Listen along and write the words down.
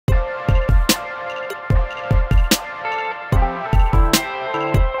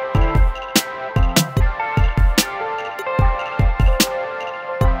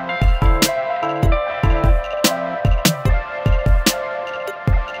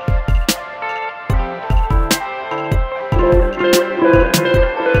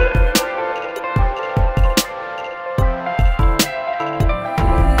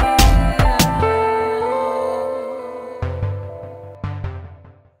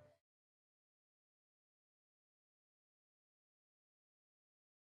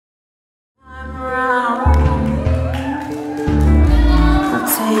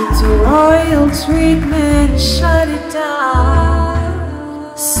sweet man, shut it down.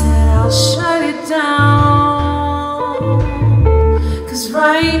 Said I'll shut it down. 'Cause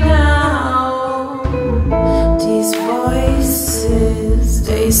right now these voices,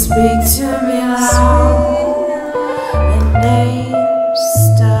 they speak to me loud, and names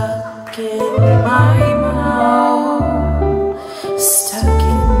stuck in my mouth, stuck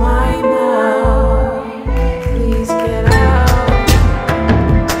in my mouth. Please get out,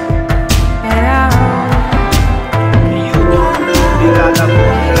 get out. You don't know. You gotta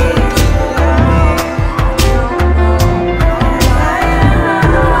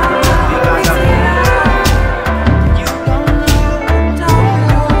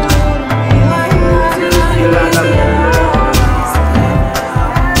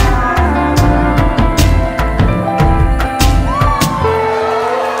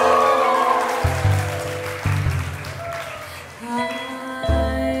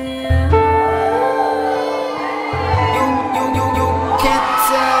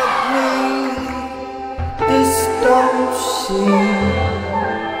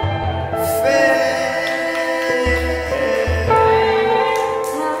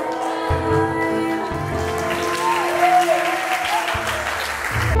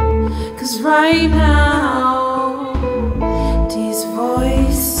right now, these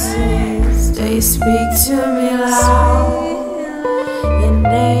voices, they speak to me loud. Your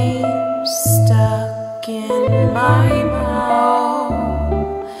name stuck in my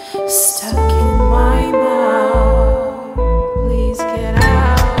mouth, stuck in my mouth. Please get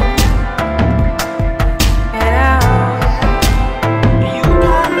out, get out. You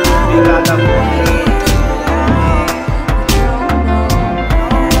don't know. You gotta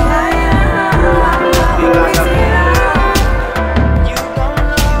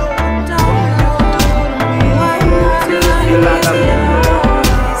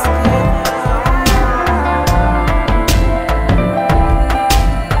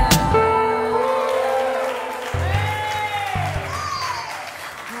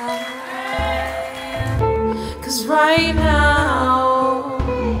right now,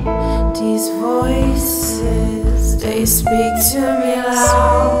 these voices, they speak to me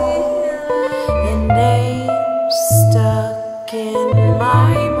loud. Your name stuck in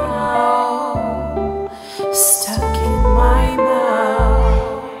my mouth, stuck in my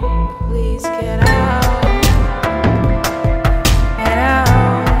mouth. Please get out, get out.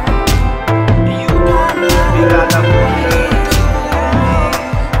 You don't know. You gotta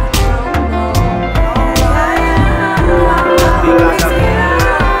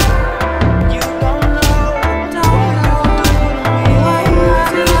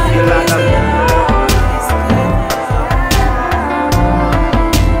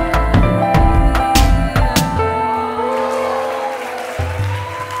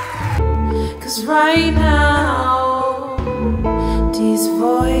right now, these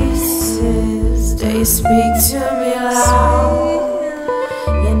voices, they speak to me loud.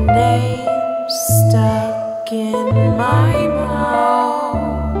 Your name stuck in my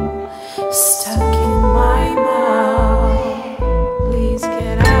mouth, stuck in my mouth. Please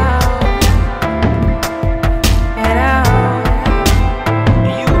get out, get out.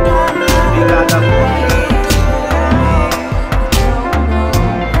 You don't know. You gotta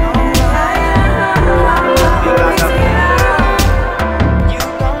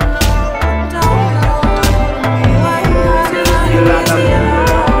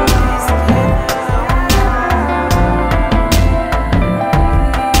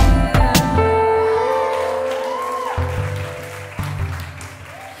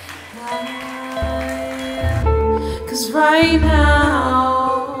right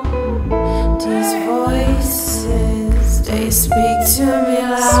now, these voices, they speak to me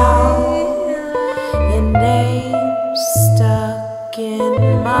loud. Your name stuck in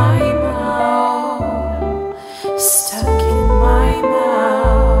my mouth, stuck in my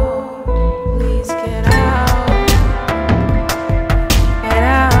mouth. Please get out, get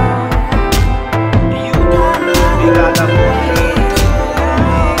out. You don't know. You gotta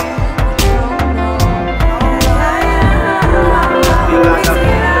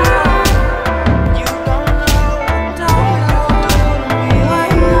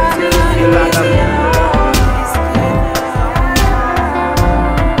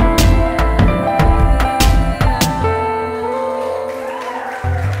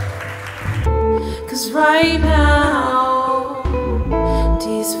right now,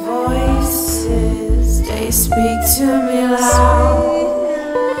 these voices, they speak to me loud.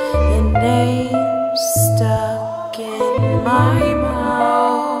 Your name stuck in my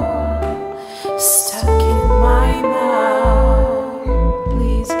mouth, stuck in my mouth.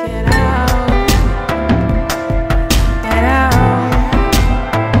 Please get out.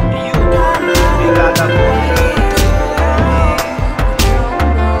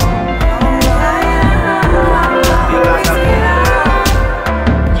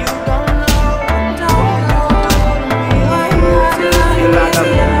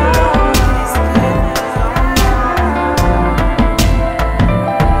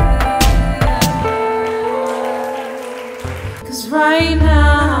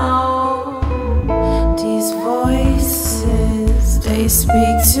 Please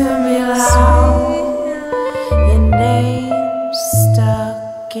speak to me loud. Your name's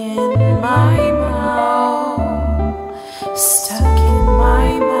stuck in my